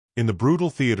In the brutal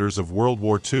theaters of World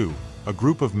War II, a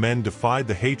group of men defied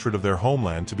the hatred of their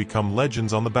homeland to become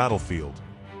legends on the battlefield.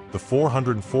 The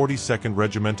 442nd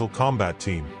Regimental Combat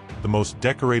Team, the most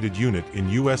decorated unit in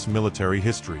U.S. military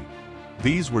history.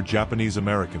 These were Japanese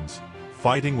Americans,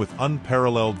 fighting with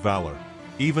unparalleled valor,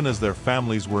 even as their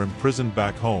families were imprisoned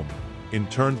back home,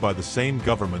 interned by the same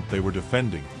government they were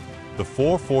defending. The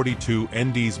 442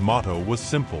 ND's motto was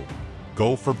simple: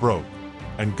 go for broke.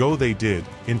 And go they did,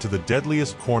 into the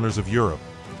deadliest corners of Europe,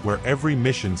 where every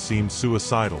mission seemed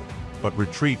suicidal, but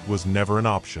retreat was never an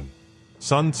option.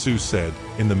 Sun Tzu said,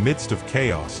 in the midst of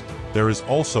chaos, there is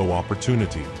also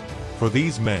opportunity. For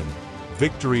these men,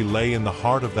 victory lay in the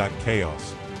heart of that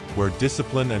chaos, where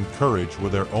discipline and courage were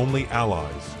their only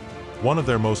allies. One of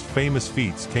their most famous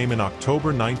feats came in October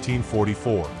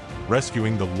 1944,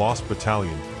 rescuing the Lost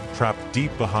Battalion, trapped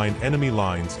deep behind enemy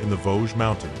lines in the Vosges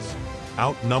Mountains.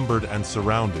 Outnumbered and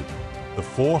surrounded, the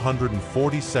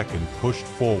 442nd pushed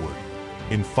forward.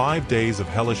 In 5 days of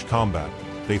hellish combat,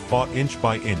 they fought inch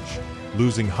by inch,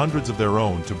 losing hundreds of their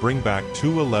own to bring back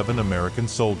 211 American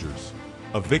soldiers.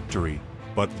 A victory,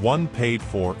 but one paid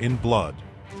for in blood.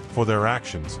 For their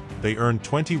actions, they earned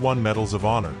 21 Medals of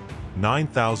Honor,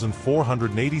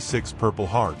 9,486 Purple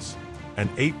Hearts, and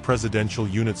 8 Presidential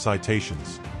Unit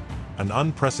Citations. An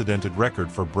unprecedented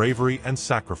record for bravery and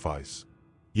sacrifice.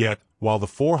 Yet, while the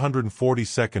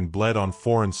 442nd bled on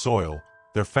foreign soil,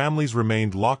 their families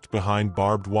remained locked behind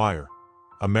barbed wire.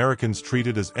 Americans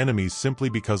treated as enemies simply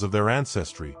because of their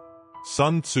ancestry.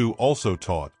 Sun Tzu also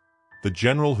taught, the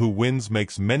general who wins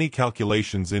makes many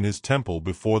calculations in his temple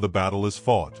before the battle is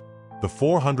fought. The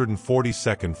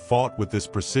 442nd fought with this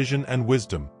precision and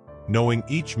wisdom, knowing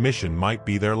each mission might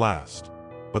be their last.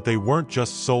 But they weren't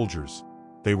just soldiers.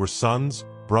 They were sons,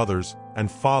 brothers, and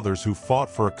fathers who fought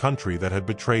for a country that had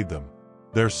betrayed them.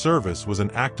 Their service was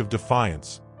an act of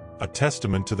defiance, a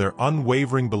testament to their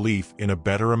unwavering belief in a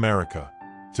better America.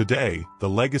 Today, the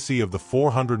legacy of the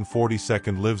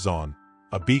 442nd lives on,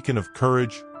 a beacon of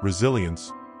courage,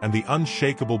 resilience, and the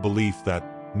unshakable belief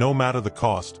that, no matter the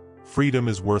cost, freedom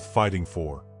is worth fighting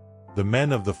for. The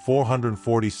men of the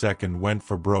 442nd went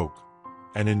for broke,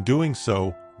 and in doing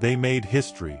so, they made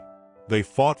history. They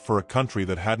fought for a country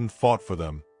that hadn't fought for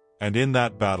them, and in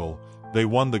that battle, they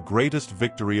won the greatest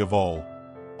victory of all: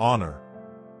 honor.